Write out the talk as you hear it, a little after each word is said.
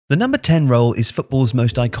The number 10 role is football's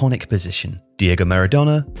most iconic position. Diego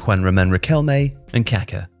Maradona, Juan Ramón Riquelme, and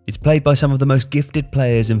Kaká. It's played by some of the most gifted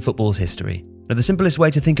players in football's history. Now, the simplest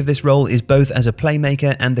way to think of this role is both as a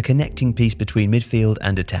playmaker and the connecting piece between midfield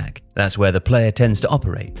and attack. That's where the player tends to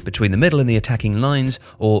operate, between the middle and the attacking lines,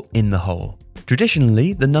 or in the hole.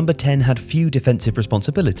 Traditionally, the number 10 had few defensive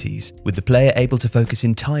responsibilities, with the player able to focus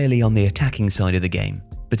entirely on the attacking side of the game.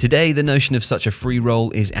 But today, the notion of such a free role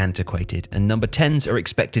is antiquated, and number 10s are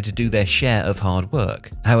expected to do their share of hard work.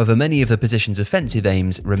 However, many of the position's offensive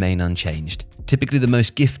aims remain unchanged. Typically the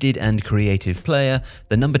most gifted and creative player,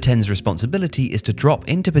 the number 10's responsibility is to drop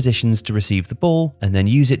into positions to receive the ball and then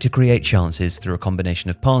use it to create chances through a combination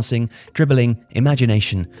of passing, dribbling,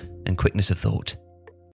 imagination, and quickness of thought.